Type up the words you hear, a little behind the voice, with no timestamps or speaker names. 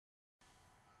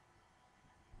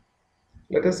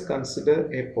Let us consider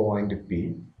a point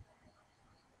P.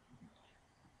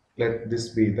 Let this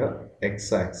be the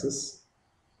x-axis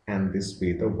and this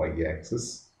be the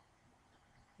y-axis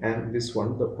and this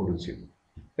one the origin.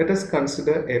 Let us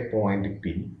consider a point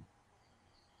P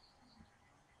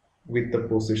with the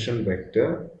position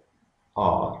vector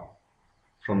r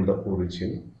from the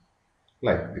origin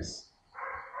like this.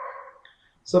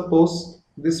 Suppose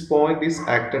this point is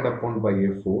acted upon by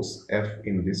a force F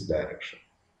in this direction.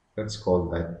 Let's call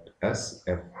that as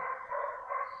F.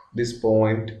 This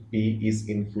point P is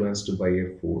influenced by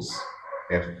a force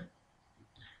F.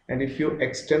 And if you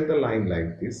extend the line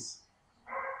like this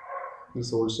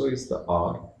also is the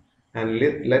R, and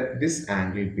let this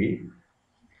angle be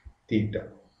theta.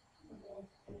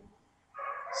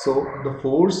 So the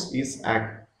force is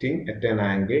acting at an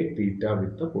angle theta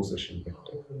with the position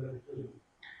vector.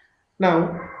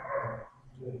 Now,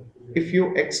 if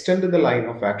you extend the line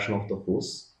of action of the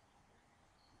force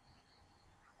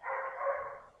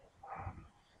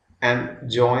and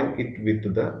join it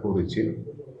with the origin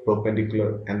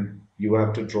perpendicular, and you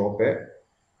have to drop a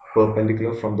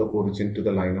perpendicular from the origin to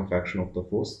the line of action of the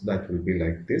force, that will be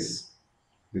like this.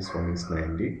 This one is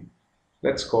 90.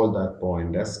 Let's call that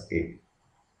point as A.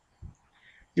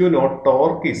 You know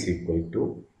torque is equal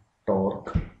to tau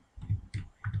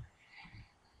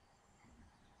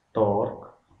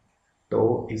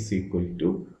is equal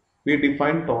to, we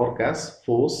define torque as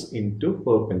force into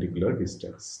perpendicular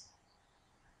distance.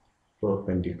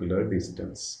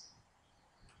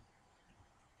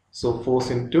 So force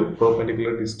into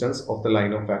perpendicular distance of the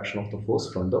line of action of the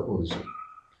force from the origin.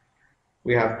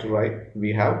 We have to write,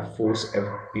 we have force F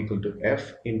equal to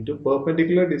F into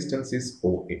perpendicular distance is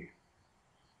OA.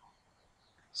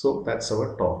 So that's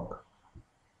our torque.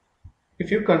 If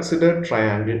you consider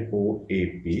triangle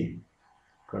OAP,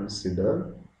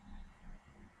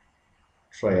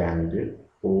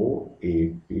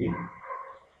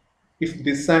 if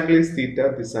this angle is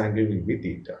theta, this angle will be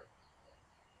theta,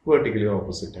 vertically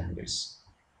opposite angles.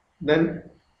 Then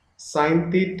sin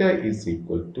theta is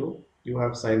equal to, you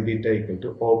have sin theta equal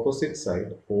to opposite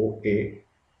side OA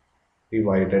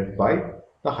divided by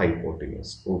the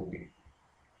hypotenuse OP,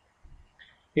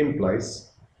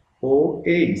 implies OA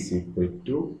is equal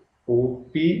to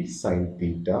OP sin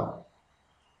theta,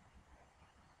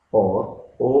 or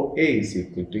OA is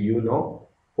equal to, you know,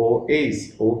 OP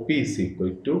is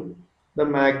equal to the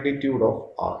magnitude of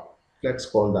R. Let's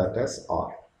call that as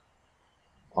R.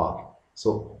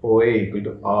 So OA equal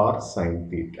to R sin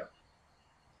theta.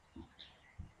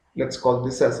 Let's call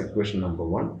this as equation number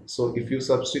 1. So if you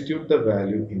substitute the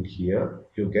value in here,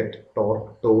 you get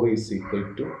torque tau is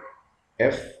equal to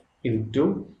F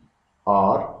into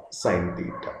R sin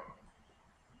theta.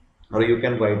 Or you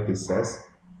can write this as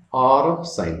R of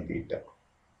sin theta.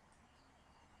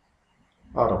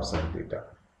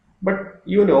 But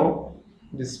you know,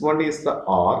 this one is the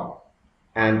R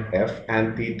and F,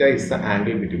 and theta is the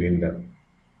angle between them.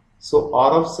 So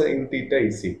R of sin theta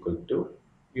is equal to,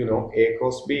 you know, A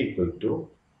cross B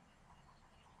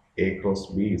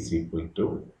is equal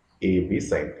to AB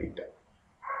sin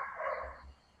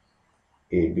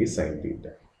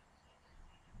theta.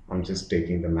 I'm just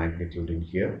taking the magnitude in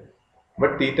here,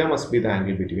 but theta must be the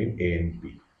angle between A and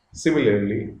B.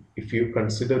 Similarly, if you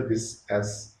consider this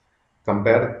as,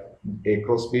 compare A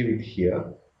cross B with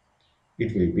here,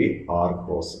 it will be R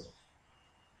cross F.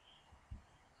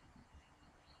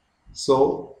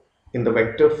 So in the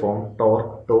vector form,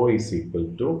 torque tau is equal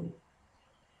to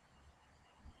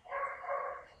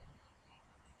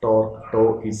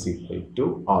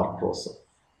R cross F.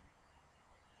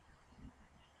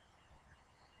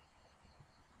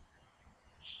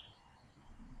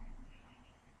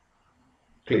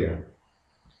 Clear?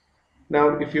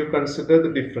 Now if you consider the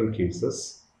different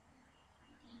cases,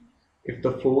 if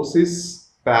the force is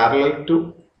parallel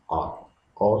to R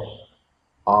or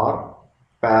R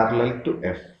parallel to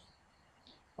F,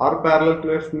 R parallel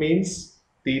to F means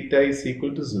theta is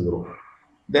equal to 0.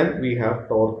 Then we have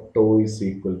torque tau is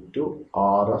equal to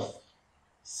R of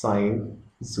sin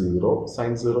 0.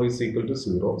 Sin 0 is equal to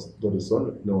 0. There is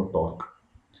no torque.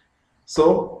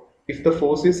 So if the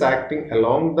force is acting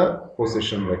along the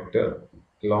position vector,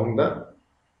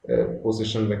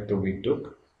 we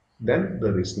took, then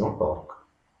there is no torque.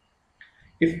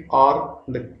 If R,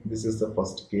 this is the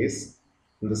first case.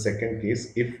 In the second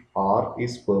case, if R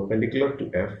is perpendicular to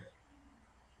F,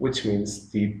 which means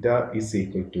theta is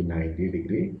equal to 90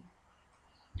 degree,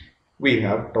 we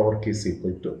have torque is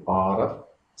equal to R of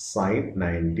sin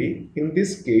 90. In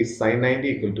this case, sin 90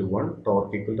 equal to 1,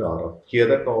 torque equal to R of. Here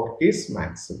the torque is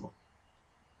maximum.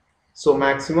 So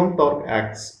maximum torque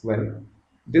acts when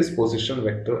this position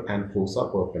vector and force are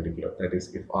perpendicular. That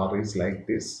is, if R is like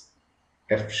this,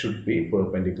 F should be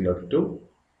perpendicular to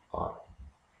R.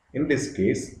 In this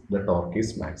case, the torque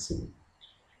is maximum.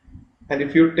 And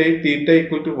if you take theta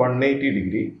equal to 180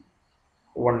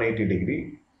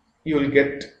 degree, you will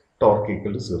get torque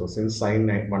equal to 0, since sine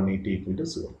 180 equal to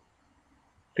 0.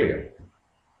 Clear?